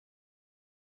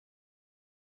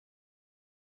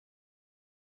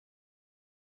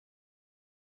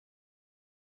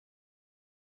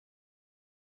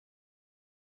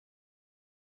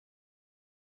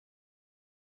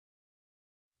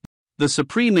The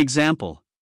supreme example.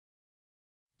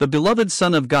 The beloved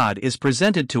Son of God is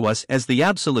presented to us as the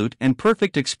absolute and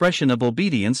perfect expression of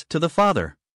obedience to the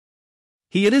Father.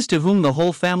 He it is to whom the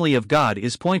whole family of God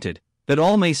is pointed, that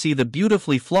all may see the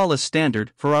beautifully flawless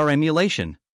standard for our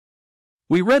emulation.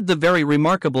 We read the very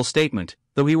remarkable statement,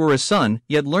 though he were a son,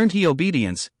 yet learned he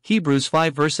obedience, Hebrews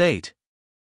 5 verse 8.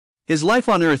 His life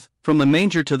on earth, from the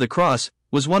manger to the cross,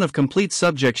 was one of complete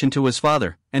subjection to his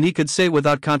Father, and he could say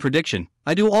without contradiction,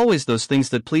 I do always those things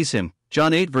that please him,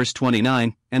 John 8 verse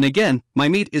 29, and again, my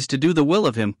meat is to do the will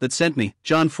of him that sent me,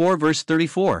 John 4 verse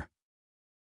 34.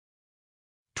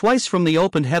 Twice from the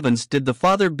opened heavens did the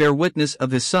Father bear witness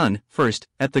of his Son, first,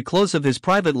 at the close of his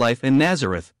private life in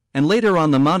Nazareth, and later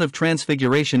on the Mount of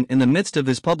Transfiguration in the midst of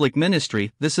his public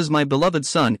ministry, this is my beloved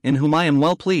Son in whom I am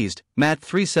well pleased, Matt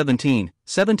 3:17,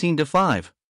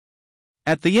 17-5.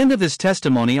 At the end of his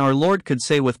testimony our Lord could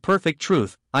say with perfect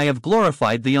truth, I have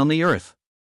glorified thee on the earth.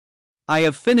 I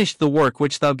have finished the work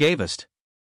which thou gavest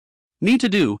me to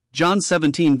do, John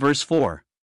 17 verse 4.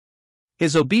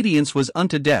 His obedience was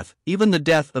unto death, even the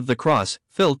death of the cross,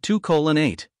 Phil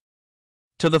 2:8.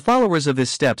 To the followers of his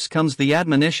steps comes the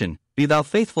admonition, be thou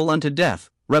faithful unto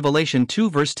death, Revelation 2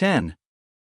 verse 10.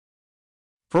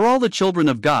 For all the children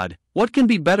of God, what can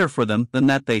be better for them than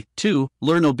that they, too,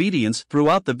 learn obedience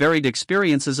throughout the varied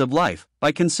experiences of life,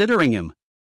 by considering him?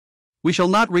 We shall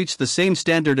not reach the same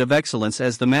standard of excellence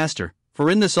as the Master, for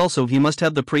in this also he must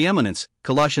have the preeminence,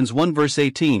 Colossians 1 verse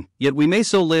 18, yet we may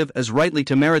so live as rightly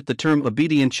to merit the term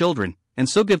obedient children, and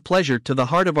so give pleasure to the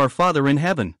heart of our Father in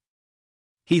heaven.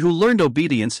 He who learned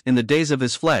obedience in the days of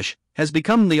his flesh, has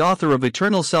become the author of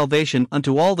eternal salvation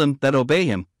unto all them that obey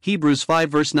him, Hebrews 5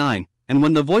 verse 9, and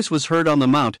when the voice was heard on the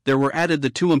mount there were added the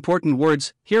two important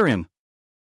words, hear him.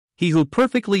 He who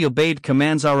perfectly obeyed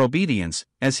commands our obedience,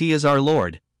 as he is our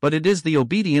Lord, but it is the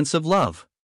obedience of love.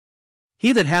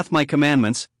 He that hath my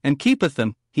commandments, and keepeth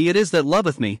them, he it is that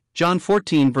loveth me, John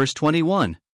 14 verse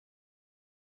 21.